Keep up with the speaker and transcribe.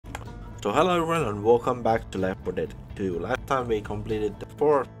So hello everyone and welcome back to Left4dead 2. Last time we completed the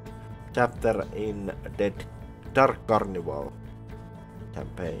 4th chapter in Dark Carnival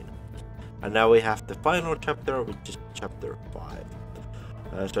campaign. And now we have the final chapter, which is chapter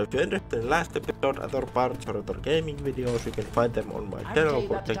 5. So if you're interested in last episode, other parts or other gaming videos, you can find them on my channel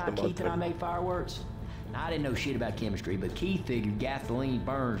or check them out. Keith and I made fireworks. I didn't know shit about chemistry, but Keith figured gasoline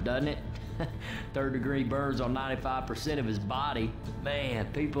burns, doesn't it? Third degree burns on 95% of his body. Man,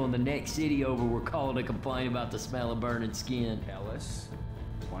 people in the next city over were calling to complain about the smell of burning skin. Ellis,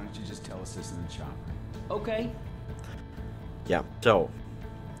 why don't you just tell us this in the chopper? Okay. Yeah, so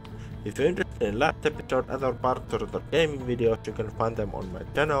if you're interested in last episode, other parts or other gaming videos, you can find them on my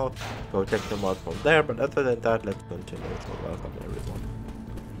channel. Go check them out from there, but other than that, let's continue. So welcome everyone.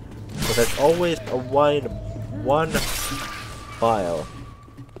 So there's always a one file.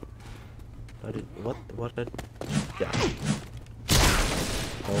 What did, yeah.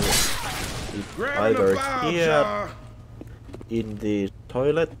 So it's either here in the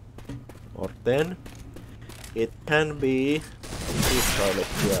toilet, or then it can be in this toilet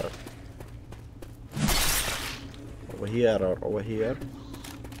here. Over here or over here.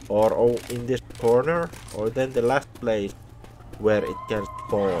 Or in this corner, or then the last place where it can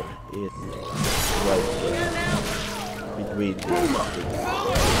spawn is right there. Between these.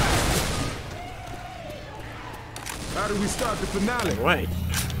 How do we start the finale? Right.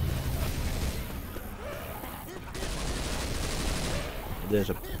 There's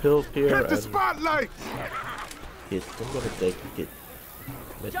a pill here. Get the spotlight! Hit. I'm gonna take it.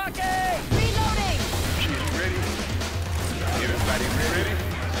 Jockey! Reloading! She's ready. Everybody ready?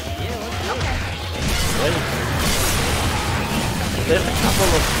 Okay. Ready. There's a couple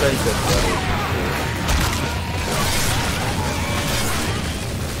of places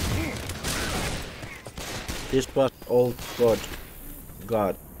this was old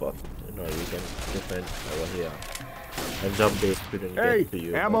god, but you know you can defend over here. And zombies couldn't get to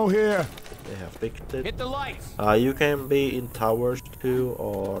you. Ammo here. They have fixed it. Hit the lights! You can be in towers too,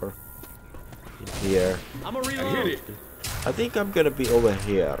 or in here. I'm a reload! Hit it. I think I'm gonna be over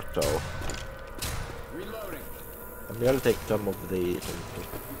here, so Reloading! I'm gonna take some of these and just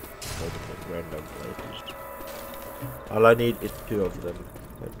go to some random places. All I need is 2 of them.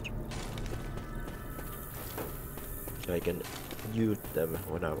 So I can use them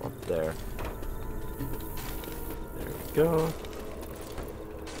when I'm up there. There we go.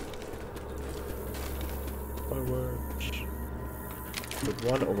 Fireworks. Put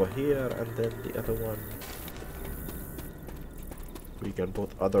one over here and then the other one. We can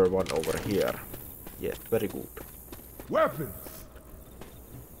put other one over here. Yes, very good. Weapons.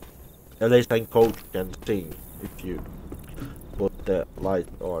 At least then coach can sing if you put the light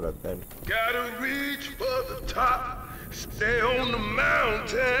on and then. Gotta reach for the top. Stay on the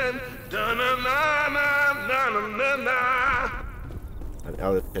mountain. Da na na na na na na na. And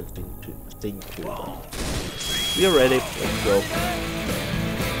Alice can sing too. We're ready. Let's go.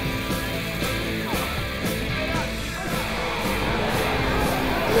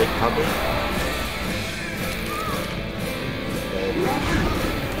 Are they coming?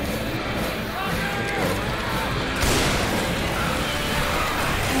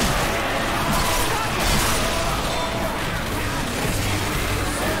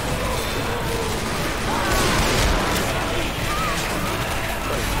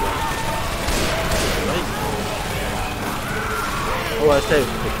 Oh, I saved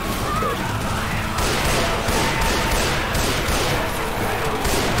it.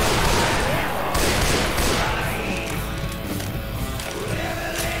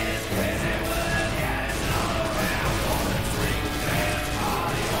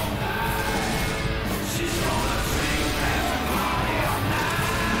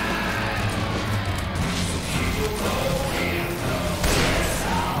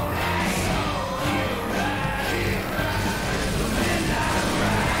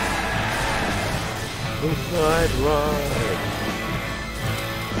 Midnight ride.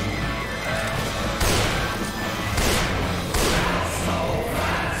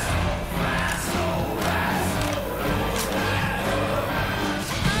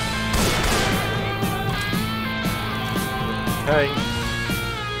 Okay.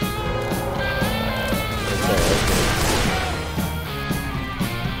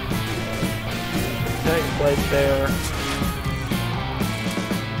 Tank right there.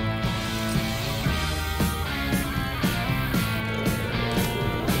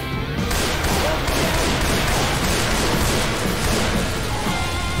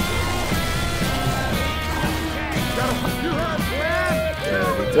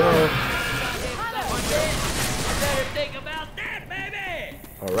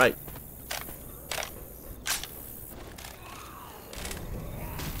 Alright.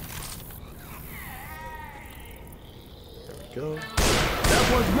 go.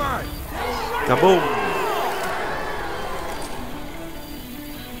 That one's mine. Kaboom!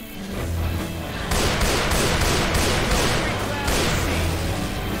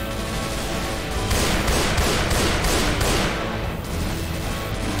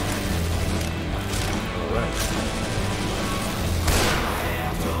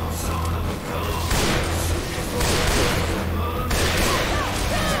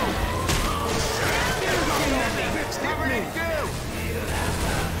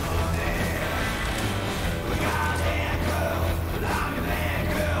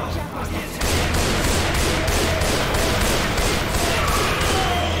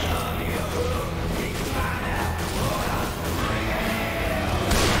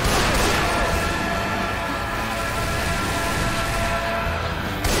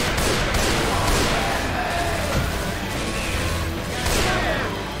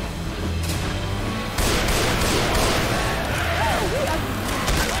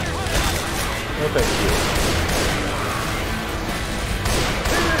 No thank you.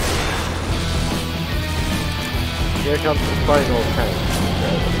 Here comes the final tank.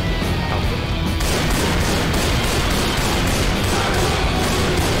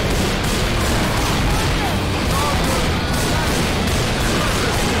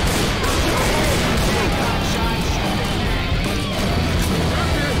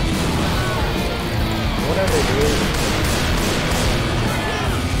 What are they doing?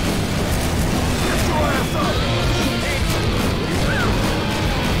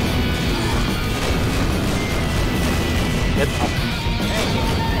 Get up.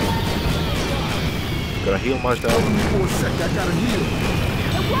 Gotta heal myself. For a sec, I gotta heal.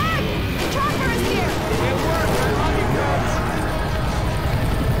 It worked! The chopper is here! It worked, man. On your guns.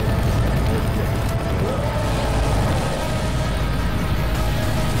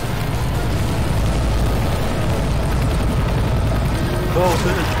 Go to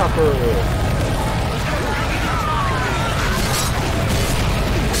the chopper.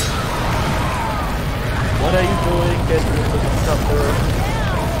 What are you doing? Get to the chopper.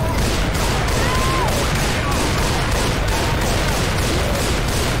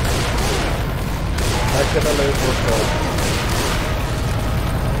 I can allow for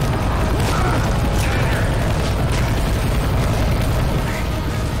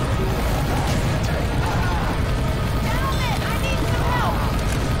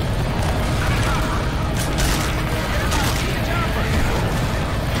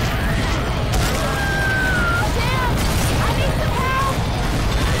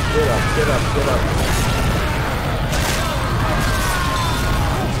Get up, get up.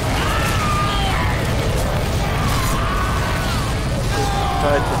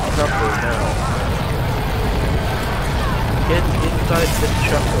 Inside the chopper now. Get inside the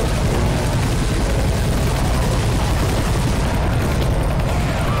chopper.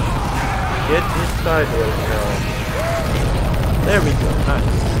 Get inside right now. There we go,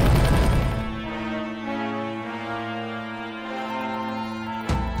 nice.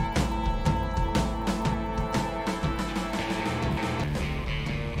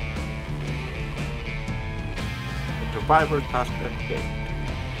 Survivor task escape.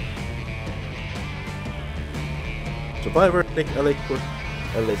 Survivor take Elite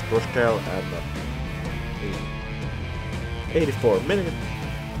Rochelle and 84 minutes.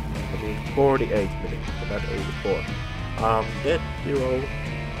 I mean 48 minutes, but not 84. Dead 0.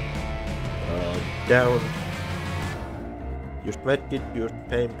 Down. Use medkit, use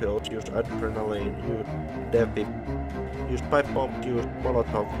pain pills, use adrenaline, use defi, use pipe bomb, use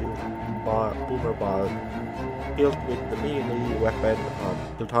molotov, use boomer bar. Killed with the melee weapon,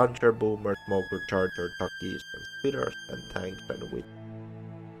 killed Hunter, Boomer, Smoker, Charger, Duckies, and Spitters, and Tanks, and with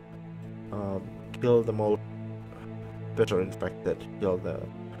kill the most special infected, kill the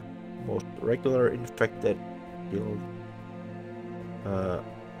most regular infected, kill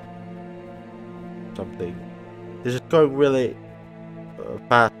something. This is going really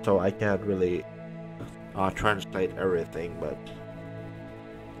fast, so I can't really translate everything, but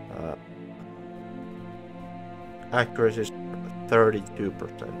accuracy is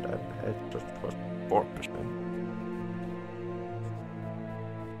 32% and it just was 4%.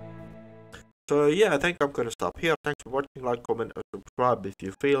 So yeah, I think I'm gonna stop here. Thanks for watching, like, comment, and subscribe if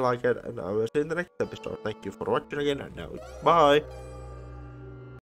you feel like it, and I will see you in the next episode. Thank you for watching again, and now bye!